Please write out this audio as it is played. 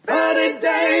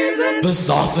The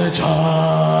Sausage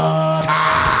Hut.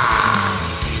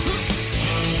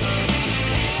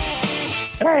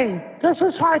 Hey, this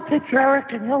is High Pitch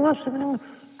Eric, and you're listening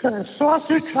to the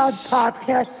Sausage Hut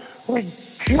podcast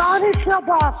with Johnny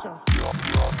Kilbasa.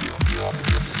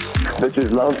 This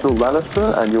is Lancel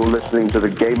Lannister, and you're listening to the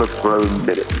Game of Thrones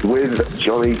Minute with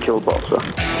Johnny Kilbasa.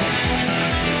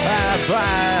 That's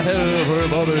right,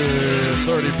 everybody.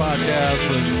 30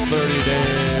 podcasts in 30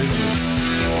 days.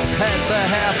 At the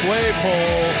halfway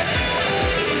pole.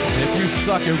 If you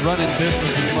suck at running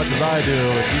distance as much as I do,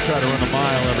 if you try to run a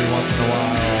mile every once in a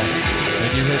while, and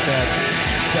you hit that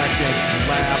second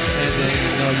lap ending,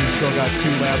 you know you still got 2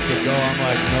 laps to go, I'm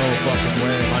like, no fucking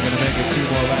way am I going to make it 2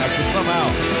 more laps. But somehow,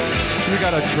 you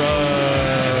got to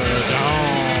trudge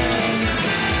on.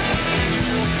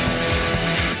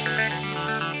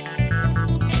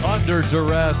 Under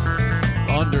duress,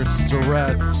 under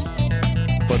stress,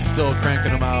 but still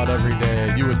cranking them out every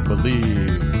day. You wouldn't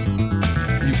believe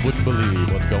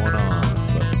what's going on.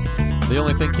 But the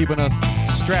only thing keeping us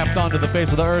strapped onto the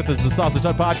face of the earth is the Sausage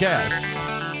Hut podcast.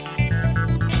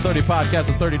 30 podcasts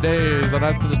in 30 days, and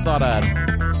I just thought I'd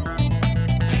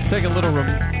take a little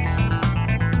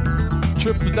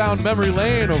trip down memory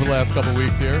lane over the last couple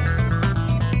weeks here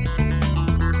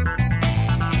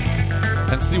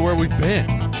and see where we've been.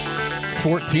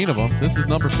 14 of them. This is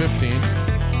number 15.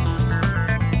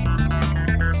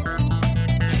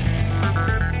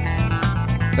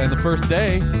 And the first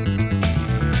day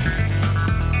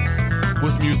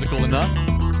was musical enough.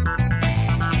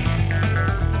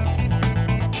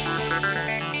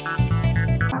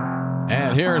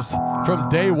 And here's from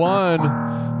day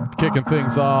one, kicking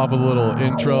things off, a little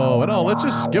intro. And let's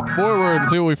just skip forward and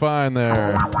see what we find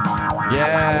there.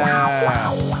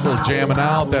 Yeah, a little jamming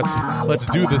out. That's Let's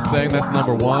Do This Thing. That's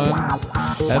number 1.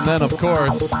 And then, of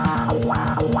course,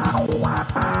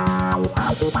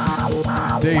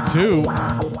 day 2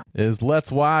 is Let's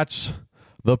Watch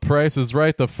The Price is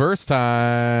Right the first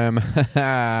time.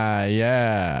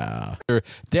 Yeah.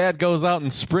 Dad goes out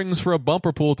and springs for a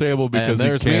bumper pool table because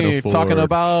there's me talking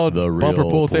about the bumper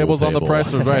pool tables on The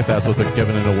Price is Right. That's what they're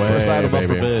giving it away. First item up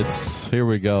for bids. Here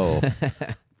we go.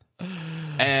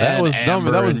 And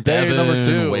that was day number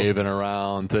 2. Waving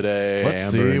around today. Let's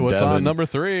see what's on number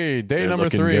 3. Day number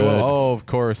 3. Well, of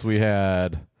course we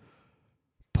had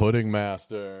Pudding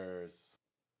Masters.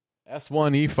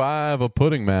 S1E5 of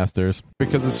Pudding Masters.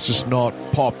 Because it's just not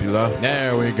popular.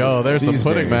 There we go. There's some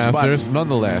Pudding Masters. But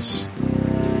nonetheless,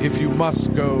 if you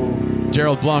must go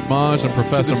Gerald Blancmange and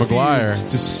Professor McGuire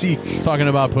to seek talking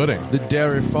about pudding. The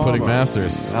dairy farmer. Pudding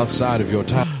Masters. Outside of your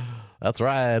town. That's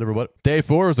right, everybody. Day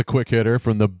 4 was a quick hitter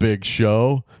from The Big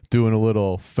Show, doing a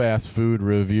little fast food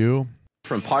review.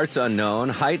 From parts unknown,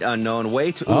 height unknown,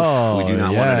 weight, we do not want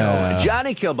to know.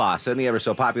 Johnny Kilbasa and the ever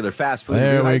so popular fast food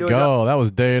There review. we go. That was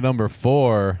day number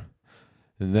 4.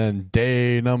 And then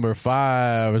day number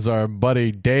 5 is our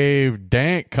buddy Dave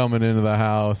Dank coming into the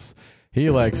house. He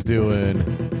likes doing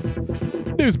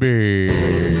Newsbeat.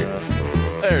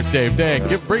 There's Dave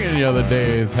Dank. Bringing the other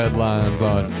day's headlines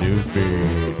on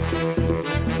Newsbeat.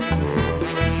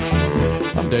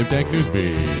 I'm Dave Dank,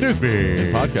 Newsbeat.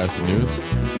 And podcasting news.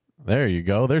 There you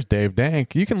go. There's Dave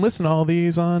Dank. You can listen to all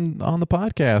these on the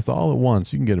podcast all at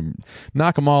once. You can get them,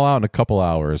 knock them all out in a couple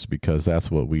hours because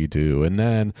that's what we do. And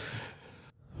then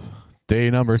day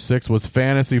number 6 was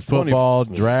Fantasy Football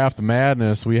Draft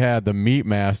Madness. We had the Meat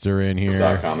Master in here.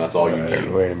 That's all you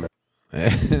need. Wait a minute.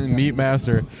 Meat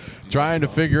Master trying to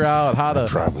figure out how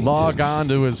to log on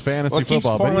to his fantasy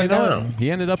football. But you know, he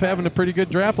ended up having a pretty good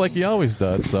draft like he always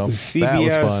does. So CBS,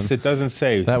 that was fun. It doesn't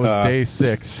say. That was day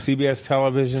 6. CBS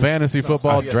television. Fantasy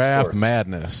Football Draft Sports.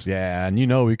 Madness. Yeah, and you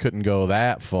know we couldn't go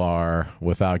that far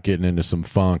without getting into some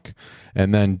funk.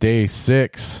 And then day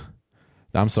 7,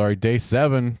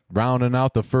 rounding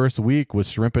out the first week with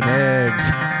Shrimp and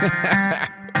Eggs.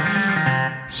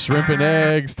 Shrimp and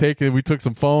eggs. We took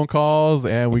some phone calls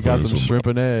and we got some shrimp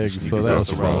and eggs. So that was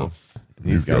fun.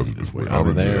 These guys are just waiting. Oh,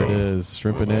 there it is.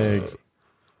 Shrimp and eggs.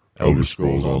 Elder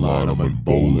Scrolls Online. I'm in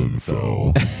bowling,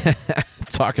 Phil.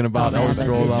 Talking about Elder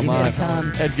Scrolls Online.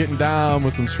 And getting down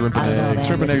with some shrimp and eggs.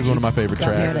 Shrimp and eggs is one of my favorite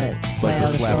tracks. Like to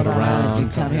slap it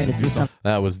around.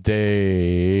 That was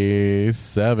day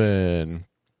 7.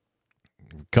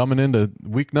 Coming into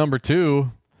week number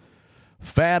 2.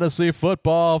 Fantasy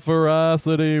Football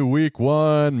Ferocity Week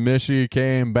 1. Mishy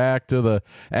came back to the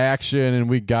action and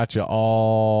we got you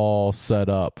all set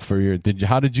up for your.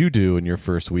 How did you do in your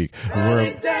first week?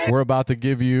 We're about to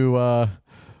give you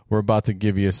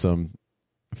some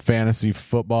fantasy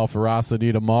football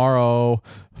ferocity tomorrow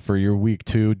for your week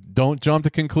 2. Don't jump to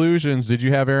conclusions. Did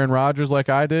you have Aaron Rodgers like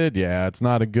I did? Yeah, it's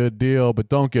not a good deal, but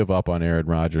don't give up on Aaron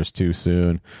Rodgers too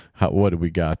soon. What do we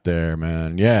got there,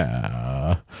 man?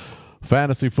 Yeah.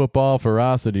 Fantasy football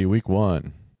ferocity week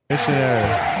 1. Missionary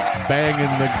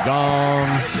banging the gong.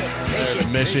 There's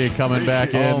Mishy coming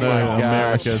back in,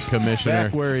 America's commissioner.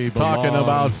 Back where he talking belongs.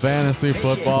 about fantasy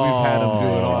football. We've had him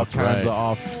doing all That's kinds right.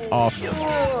 of off.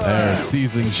 There's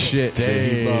season shit day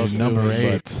that he loved number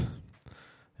doing, 8.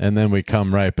 And then we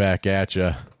come right back at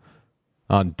you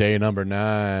on day number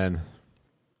 9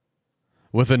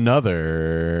 with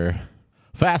another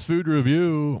fast food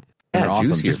review. Yeah, awesome.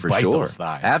 juicier Just for bite sure. those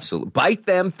thighs. Absolutely. Bite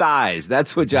them thighs.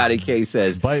 That's what Johnny K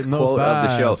says. Biting those Quote of the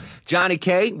thighs. show. Johnny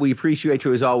K, we appreciate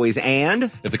you as always.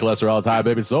 And If the cholesterol is high,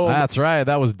 baby, so That's right.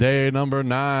 That was day number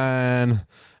 9.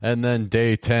 And then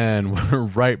day 10, we're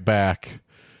right back.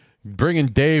 Bringing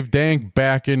Dave Dank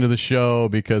back into the show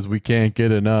because we can't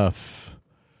get enough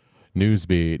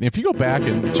Newsbeat. And if you go back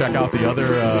and check out the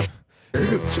other...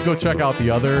 go check out the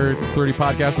other 30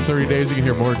 podcasts in 30 days. You can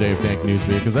hear more Dave Dank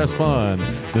Newsbeat because that's fun.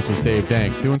 This was Dave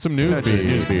Dank doing some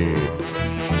Newsbeat.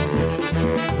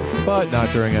 But not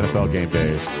during NFL game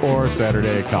days or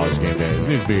Saturday college game days.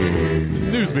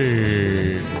 Newsbeat.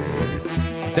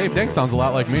 Dave Dank sounds a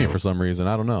lot like me for some reason.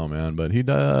 I don't know, man. But he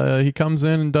comes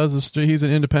in and does his. He's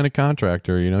an independent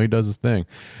contractor. You know, he does his thing.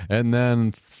 And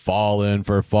then fall in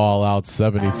for Fallout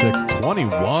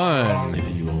 76-21.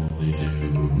 If you only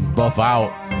knew. Buff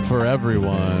out for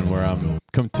everyone where I'm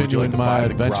continuing my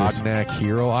adventures. The Grognak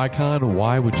hero icon?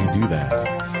 Why would you do that?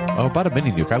 Oh, about a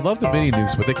mini nuke. I love the mini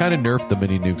nukes, but they kind of nerfed the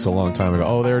mini nukes a long time ago.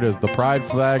 Oh, there it is. The pride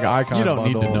flag icon. You don't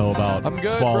bundle. need to know about I'm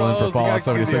good, falling bros. for Fallout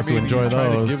 76 to enjoy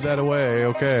trying those. to give that away.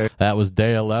 Okay. That was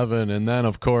day 11. And then,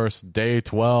 of course, day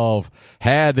 12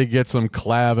 had to get some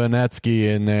Klavanetsky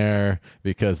in there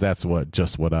because that's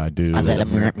just what I do.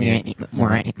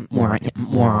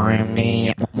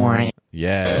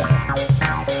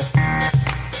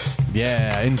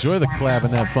 Yeah, enjoy the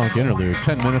Clavinet Funk interlude.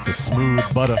 10 minutes of smooth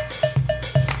butter.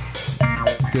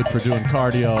 Good for doing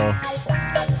cardio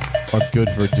or good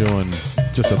for doing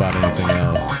just about anything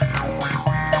else.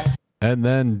 And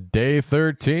then day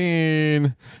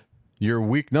 13, your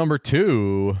week number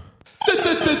 2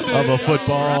 of a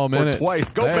football minute. Twice.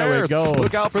 Go there Bears. We go.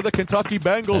 Look out for the Kentucky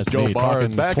Bengals. That's Joe me Barr is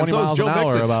talking back. 20 And so is miles Joe an hour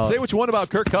Mixon. about Say what you want about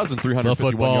Kirk Cousins. the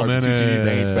 351 football yards, minute. 2 TDs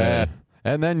ain't bad.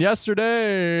 And then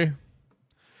yesterday,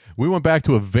 we went back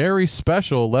to a very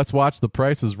special Let's Watch The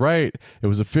Price is Right. It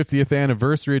was a 50th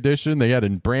anniversary edition. They had a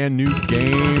brand new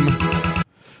game.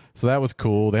 So that was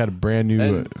cool. They had a brand new...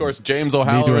 And, of course, James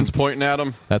O'Halloran's pointing at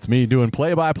him. That's me doing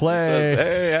play-by-play. Says,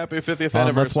 hey, happy 50th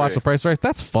anniversary. Let's Watch The Price is Right.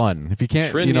 That's fun. If you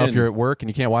can't, if you're at work and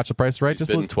you can't watch The Price is Right,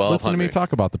 just been listen to me 1200.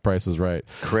 talk about The Price is Right.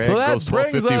 Craig so that goes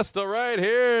brings 1250. us to right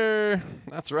here.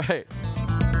 That's right.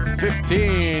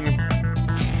 15.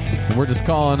 And we're just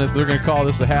calling it, they're going to call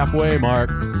this the halfway mark.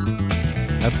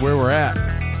 That's where we're at.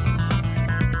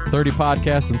 30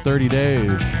 podcasts in 30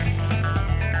 days.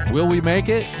 Will we make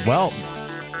it? Well,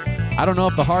 I don't know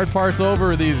if the hard part's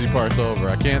over or the easy part's over.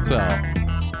 I can't tell.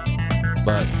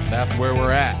 But that's where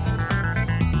we're at.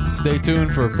 Stay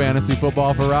tuned for Fantasy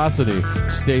Football Ferocity.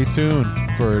 Stay tuned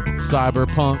for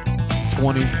Cyberpunk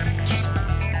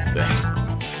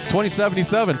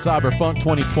 2077, Cyberpunk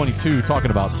 2022, talking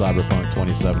about Cyberpunk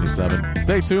 2077.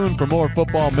 Stay tuned for more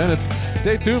football minutes.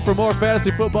 Stay tuned for more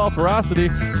fantasy football ferocity.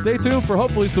 Stay tuned for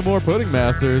hopefully some more Pudding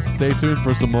Masters. Stay tuned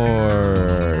for some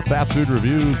more fast food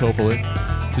reviews, hopefully.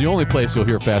 It's the only place you'll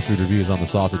hear fast food reviews on the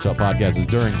Sausage Hut Podcast is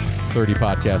during 30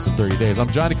 podcasts in 30 days. I'm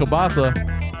Johnny Kilbasa.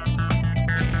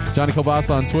 Johnny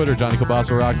Kilbasa on Twitter, Johnny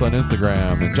Kilbasa Rocks on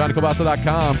Instagram, and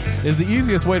JohnnyKilbasa.com is the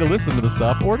easiest way to listen to the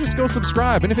stuff, or just go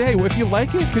subscribe. And if you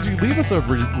like it, could you leave us a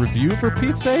review for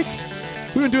Pete's sake?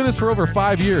 We've been doing this for over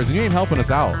 5 years, and you ain't helping us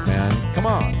out, man. Come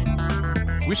on.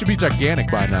 We should be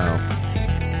gigantic by now.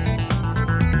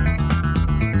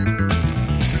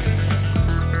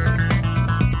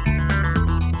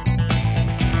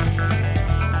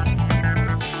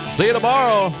 See you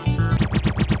tomorrow.